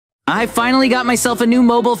I finally got myself a new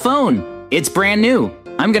mobile phone. It's brand new.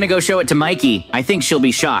 I'm gonna go show it to Mikey. I think she'll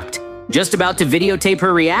be shocked. Just about to videotape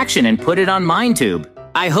her reaction and put it on MindTube.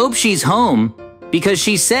 I hope she's home, because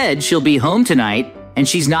she said she'll be home tonight and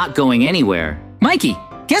she's not going anywhere. Mikey,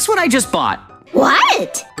 guess what I just bought?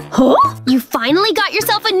 What? Huh? You finally got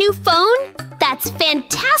yourself a new phone? That's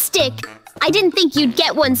fantastic! I didn't think you'd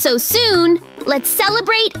get one so soon. Let's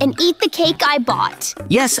celebrate and eat the cake I bought.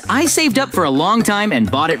 Yes, I saved up for a long time and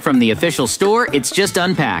bought it from the official store. It's just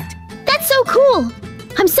unpacked. That's so cool!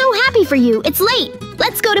 I'm so happy for you. It's late.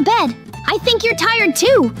 Let's go to bed. I think you're tired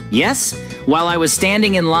too. Yes, while I was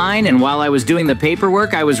standing in line and while I was doing the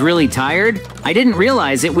paperwork, I was really tired. I didn't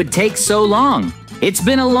realize it would take so long. It's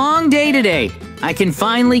been a long day today. I can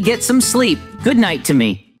finally get some sleep. Good night to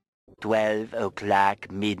me. 12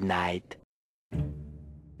 o'clock midnight.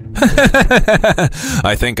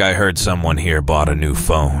 I think I heard someone here bought a new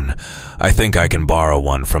phone. I think I can borrow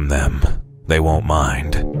one from them. They won't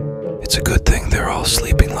mind. It's a good thing they're all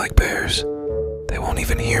sleeping like bears. They won't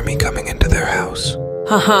even hear me coming into their house.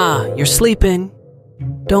 Haha, you're sleeping.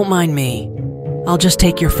 Don't mind me. I'll just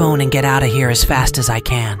take your phone and get out of here as fast as I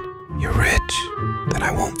can. You're rich. Then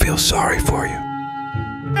I won't feel sorry for you.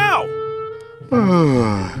 Ow!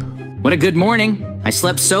 What a good morning. I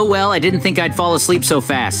slept so well I didn't think I'd fall asleep so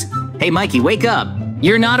fast. Hey Mikey, wake up.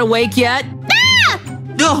 You're not awake yet?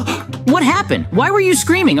 Ah! What happened? Why were you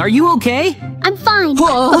screaming? Are you okay? I'm fine,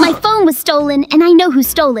 but my phone was stolen and I know who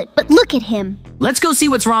stole it, but look at him. Let's go see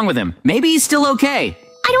what's wrong with him. Maybe he's still okay.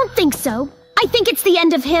 I don't think so. I think it's the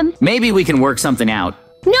end of him. Maybe we can work something out.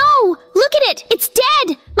 No! Look at it! It's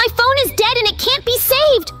dead! My phone is dead and it can't be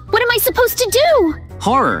saved! What am I supposed to do?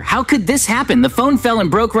 Horror, how could this happen? The phone fell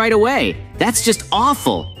and broke right away. That's just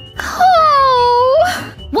awful.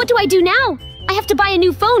 Oh! What do I do now? I have to buy a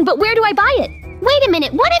new phone, but where do I buy it? Wait a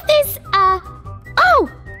minute, what if this, Oh!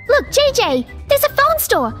 Look, JJ, there's a phone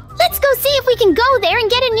store. Let's go see if we can go there and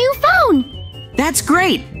get a new phone. That's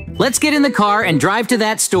great. Let's get in the car and drive to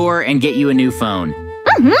that store and get you a new phone.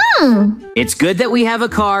 Mm-hmm. It's good that we have a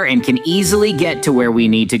car and can easily get to where we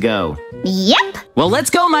need to go. Yep. Well, let's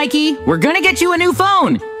go, Mikey. We're gonna get you a new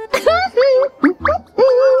phone.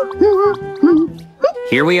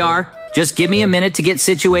 Here we are. Just give me a minute to get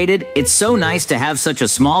situated. It's so nice to have such a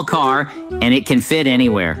small car, and it can fit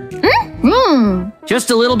anywhere. Mm-hmm. Just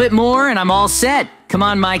a little bit more, and I'm all set. Come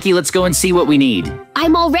on, Mikey, let's go and see what we need.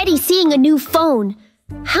 I'm already seeing a new phone.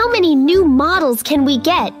 How many new models can we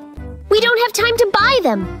get? We don't have time to buy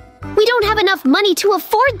them. We don't have enough money to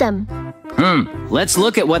afford them. Let's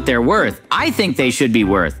look at what they're worth. I think they should be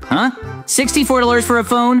worth, huh? $64 for a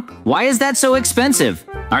phone? Why is that so expensive?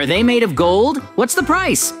 Are they made of gold? What's the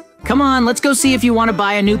price? Come on, let's go see if you want to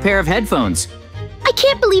buy a new pair of headphones. I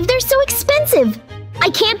can't believe they're so expensive. I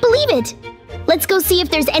can't believe it. Let's go see if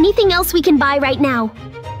there's anything else we can buy right now.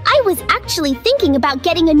 I was actually thinking about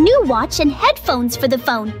getting a new watch and headphones for the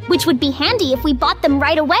phone, which would be handy if we bought them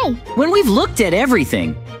right away. When we've looked at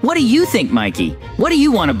everything, what do you think, Mikey? What do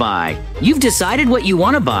you want to buy? You've decided what you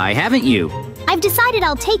want to buy, haven't you? I've decided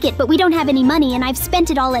I'll take it, but we don't have any money and I've spent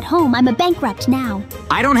it all at home. I'm a bankrupt now.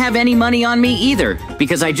 I don't have any money on me either,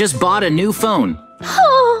 because I just bought a new phone.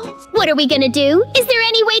 Oh, what are we gonna do? Is there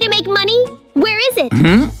any way to make money? Where is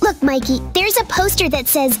it? Look, Mikey, there's a poster that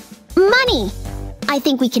says, money. I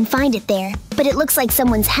think we can find it there, but it looks like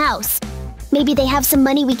someone's house. Maybe they have some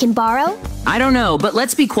money we can borrow? I don't know, but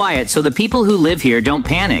let's be quiet so the people who live here don't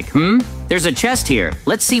panic, There's a chest here.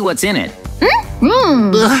 Let's see what's in it.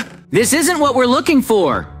 This isn't what we're looking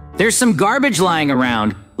for. There's some garbage lying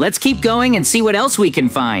around. Let's keep going and see what else we can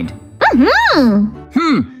find.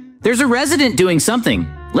 There's a resident doing something.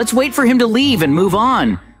 Let's wait for him to leave and move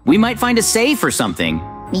on. We might find a safe or something.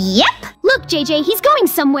 Yep! Look, JJ, he's going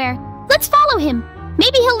somewhere. Let's follow him.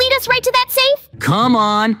 Maybe he'll lead us right to that safe? Come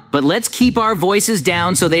on, but let's keep our voices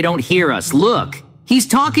down so they don't hear us. Look, he's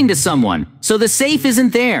talking to someone, so the safe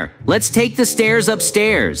isn't there. Let's take the stairs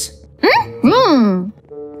upstairs.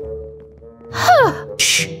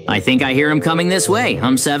 Shh, I think I hear him coming this way,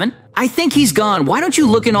 Hum7. I think he's gone. Why don't you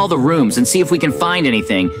look in all the rooms and see if we can find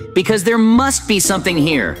anything? Because there must be something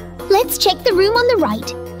here. Let's check the room on the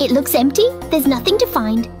right. It looks empty. There's nothing to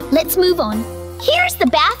find. Let's move on. Here's the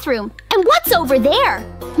bathroom. And what's over there?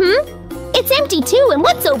 It's empty too, and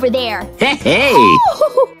what's over there? Hey!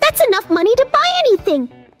 Oh, that's enough money to buy anything.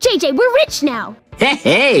 JJ, we're rich now.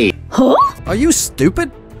 Hey! Huh? Are you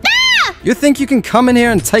stupid? Ah! You think you can come in here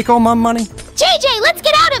and take all my money? JJ, let's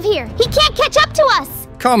get out of here. He can't catch up to us.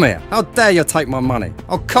 Come here. How dare you take my money?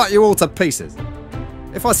 I'll cut you all to pieces.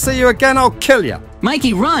 If I see you again, I'll kill you.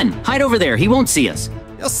 Mikey, run! Hide over there. He won't see us.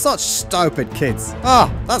 You're such stupid kids.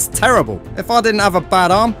 Ah, that's terrible. If I didn't have a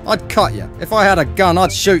bad arm, I'd cut you. If I had a gun,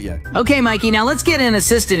 I'd shoot you. Okay, Mikey, now let's get an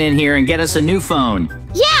assistant in here and get us a new phone.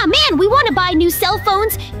 Yeah, man, we want to buy new cell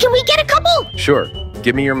phones. Can we get a couple? Sure.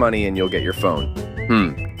 Give me your money and you'll get your phone.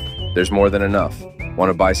 There's more than enough.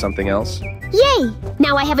 Want to buy something else? Yay!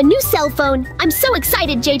 Now I have a new cell phone. I'm so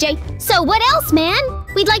excited, JJ. So what else, man?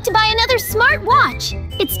 We'd like to buy another smart watch.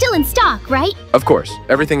 It's still in stock, right? Of course.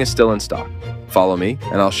 Everything is still in stock. Follow me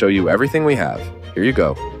and I'll show you everything we have. Here you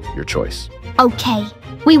go. Your choice. Okay.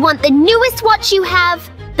 We want the newest watch you have,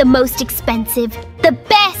 the most expensive, the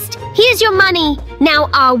best. Here's your money. Now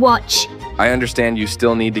our watch. I understand you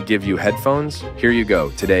still need to give you headphones. Here you go.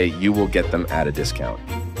 Today, you will get them at a discount.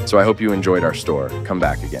 So I hope you enjoyed our store. Come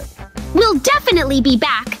back again. We'll definitely be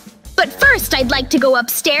back. But first, I'd like to go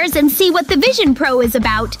upstairs and see what the Vision Pro is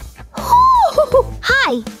about.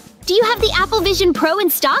 Hi. Do you have the Apple Vision Pro in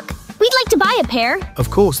stock? We'd like to buy a pair. Of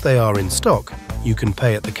course they are in stock. You can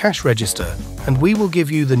pay at the cash register, and we will give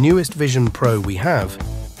you the newest Vision Pro we have.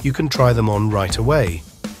 You can try them on right away.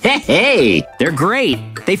 Hey, they're great.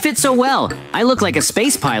 They fit so well. I look like a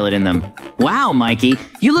space pilot in them. Wow, Mikey,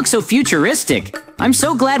 you look so futuristic. I'm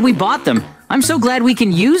so glad we bought them. I'm so glad we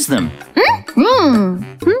can use them.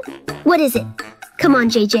 What is it? Come on,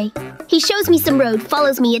 JJ. He shows me some road,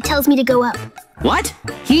 follows me, it tells me to go up. What?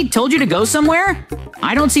 He told you to go somewhere?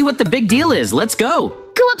 I don't see what the big deal is. Let's go.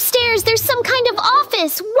 Go upstairs, there's some kind of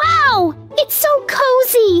office. Wow! It's so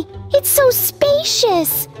cozy. It's so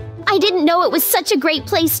spacious. I didn't know it was such a great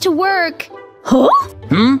place to work. Huh?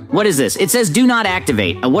 What is this? It says do not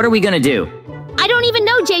activate. What are we gonna do? I don't even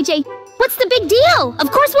know, JJ. What's the big deal?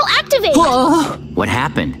 Of course we'll activate. What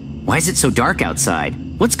happened? Why is it so dark outside?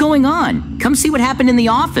 What's going on? Come see what happened in the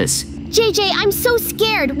office. JJ, I'm so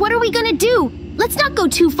scared. What are we gonna do? Let's not go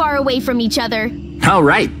too far away from each other. All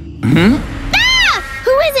right. Ah!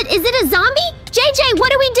 Who is it? Is it a zombie? JJ,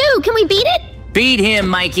 what do we do? Can we beat it? Beat him,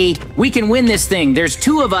 Mikey. We can win this thing. There's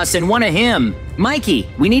 2 of us and 1 of him. Mikey,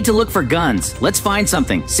 we need to look for guns. Let's find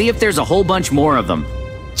something. See if there's a whole bunch more of them.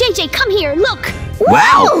 JJ, come here. Look.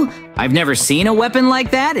 Wow! Whoa! I've never seen a weapon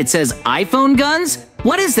like that. It says iPhone guns?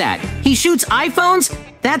 What is that? He shoots iPhones?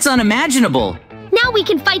 That's unimaginable. Now we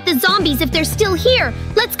can fight the zombies if they're still here.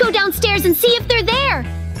 Let's go downstairs and see if they're there.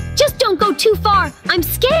 Just don't go too far. I'm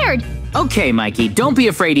scared. Okay, Mikey, don't be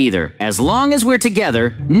afraid either. As long as we're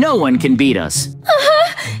together, no one can beat us.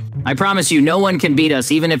 I promise you, no one can beat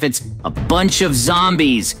us, even if it's a bunch of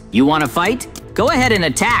zombies. You want to fight? Go ahead and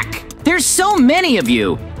attack. There's so many of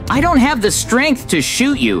you. I don't have the strength to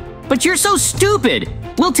shoot you, but you're so stupid.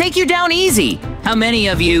 We'll take you down easy. How many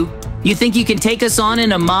of you? You think you can take us on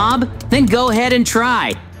in a mob? Then go ahead and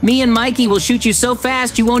try. Me and Mikey will shoot you so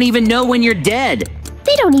fast you won't even know when you're dead.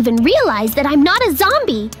 They don't even realize that I'm not a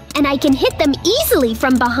zombie, and I can hit them easily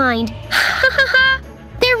from behind.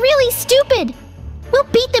 They're really stupid. We'll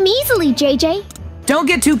beat them easily, JJ. Don't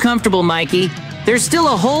get too comfortable, Mikey. There's still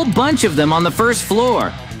a whole bunch of them on the first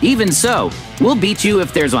floor. Even so, we'll beat you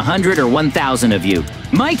if there's 100 or 1,000 of you.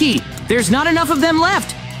 Mikey, there's not enough of them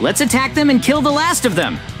left. Let's attack them and kill the last of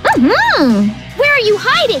them. Where are you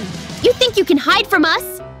hiding? You think you can hide from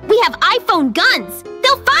us? We have iPhone guns.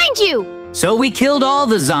 They'll find you. So we killed all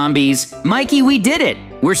the zombies. Mikey, we did it.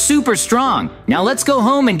 We're super strong. Now let's go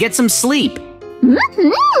home and get some sleep.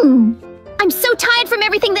 I'm so tired from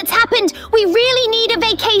everything that's happened. We really need a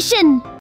vacation.